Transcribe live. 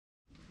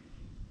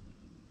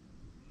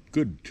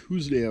Good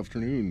Tuesday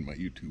afternoon, my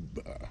YouTube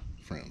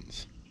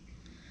friends.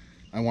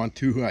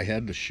 I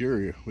had to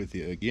share with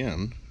you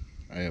again.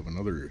 I have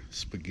another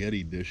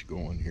spaghetti dish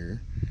going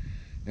here,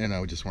 and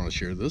I just want to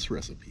share this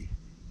recipe.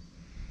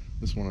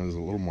 This one is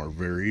a little more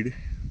varied,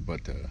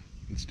 but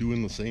it's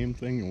doing the same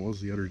thing it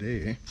was the other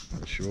day.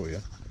 I'll show you.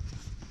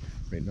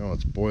 Right now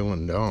it's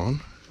boiling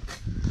down.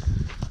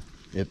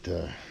 What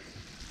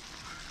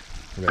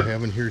I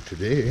have in here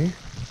today,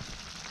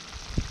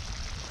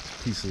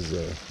 pieces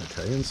of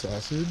Italian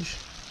sausage,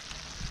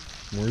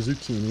 more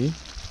zucchini,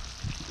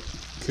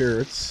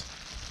 carrots,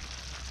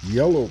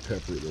 yellow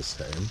pepper this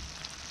time,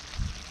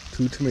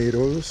 2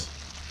 tomatoes,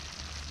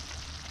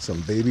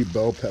 some baby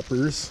bell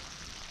peppers,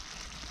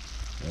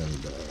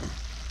 and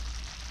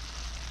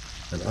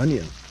an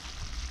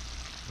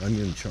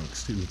onion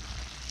chunks too.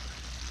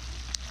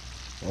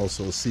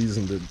 Also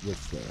seasoned it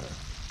with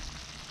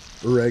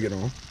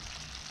oregano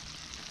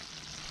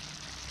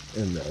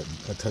and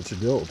a touch of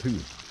dill too.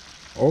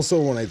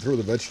 Also, when I throw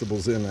the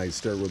vegetables in, I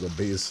start with a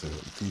base of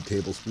a few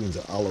tablespoons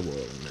of olive oil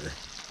in there.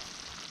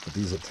 But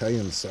these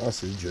Italian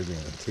sausage are going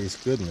to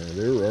taste good in there.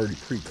 They were already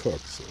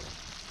pre-cooked, so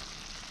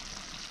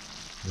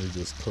they're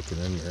just cooking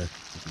in there.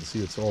 You can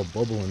see it's all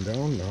bubbling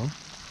down now.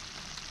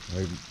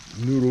 My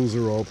noodles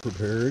are all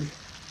prepared.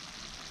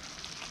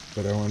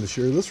 But I wanted to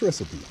share this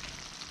recipe.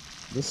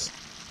 This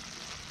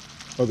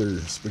other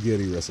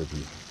spaghetti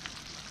recipe.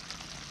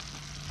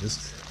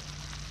 Just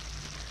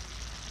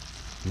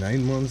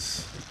 9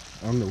 months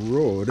on the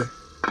road,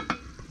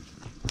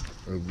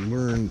 I've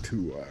learned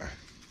to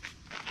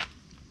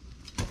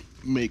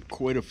make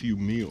quite a few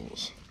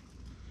meals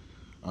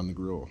on the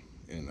grill,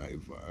 and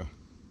I've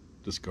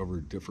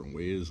discovered different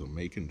ways of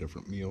making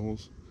different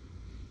meals.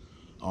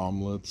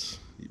 Omelets,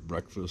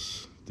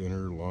 breakfast,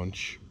 dinner,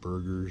 lunch,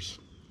 burgers.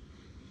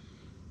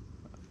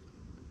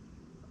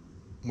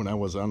 When I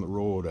was on the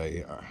road,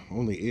 I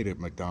only ate at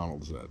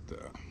McDonald's at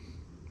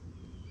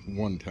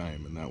one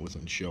time, and that was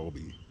in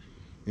Shelby.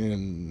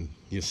 And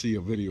you see a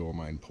video of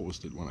mine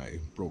posted when I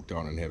broke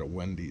down and had a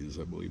Wendy's.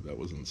 I believe that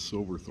was in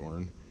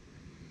Silverthorne.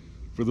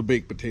 For the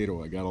baked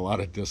potato, I got a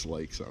lot of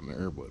dislikes on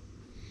there, but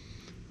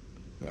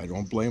I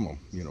don't blame them.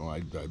 You know,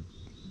 I've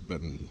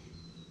been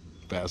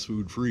fast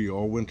food free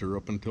all winter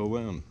up until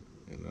then.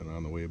 And then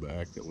on the way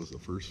back, that was the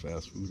first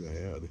fast food I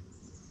had.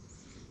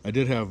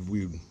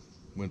 We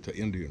went to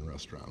Indian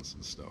restaurants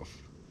and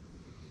stuff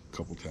a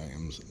couple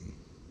times. And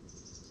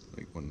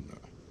like when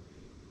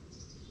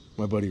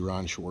my buddy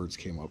Ron Schwartz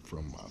came up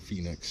from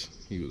Phoenix.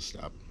 He lives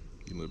up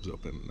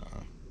in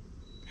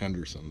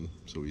Henderson,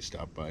 so he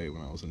stopped by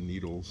when I was in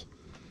Needles,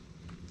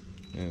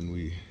 and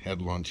we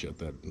had lunch at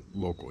that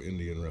local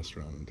Indian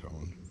restaurant in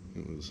town.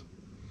 It was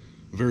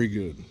very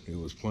good. It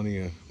was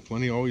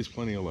always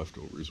plenty of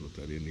leftovers with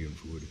that Indian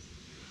food.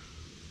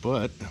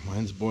 But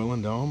mine's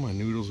boiling down. My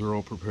noodles are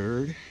all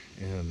prepared,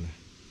 and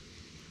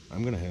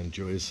I'm gonna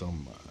enjoy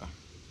some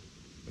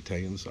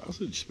Italian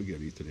sausage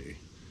spaghetti today.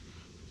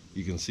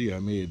 You can see I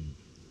made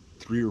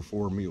 3 or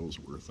 4 meals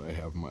worth. I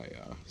have my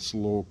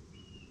slow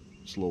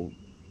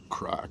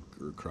crock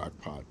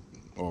pot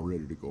all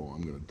ready to go.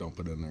 I'm gonna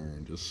dump it in there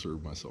and just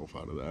serve myself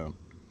out of that.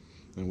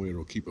 And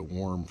it'll keep it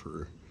warm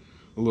for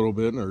a little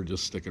bit, or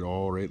just stick it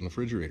all right in the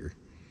refrigerator.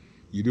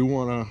 You do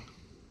wanna,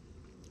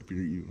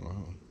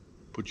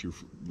 put your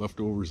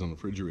leftovers in the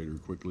refrigerator as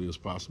quickly as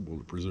possible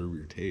to preserve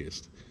your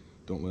taste.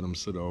 Don't let them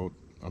sit out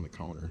on the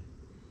counter.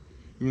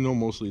 Even though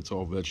mostly it's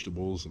all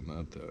vegetables and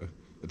that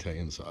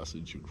Italian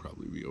sausage would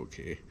probably be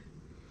okay,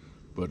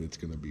 but it's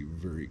gonna be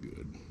very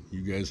good.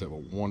 You guys have a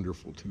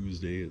wonderful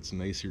Tuesday. It's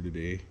nice here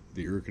today.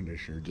 The air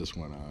conditioner just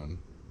went on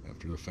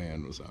after the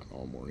fan was on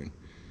all morning,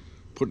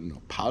 putting a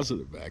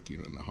positive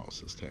vacuum in the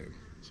house this time,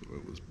 so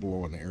it was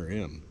blowing air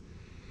in.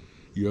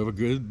 You have a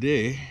good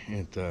day,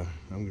 and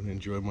I'm gonna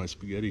enjoy my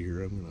spaghetti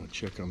here. I'm gonna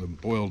check on the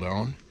boil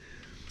down.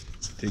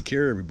 Take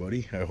care,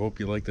 everybody. I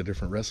hope you like the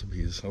different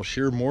recipes. I'll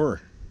share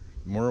more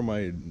of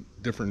my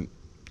different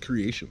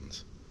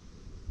creations.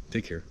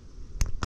 Take care.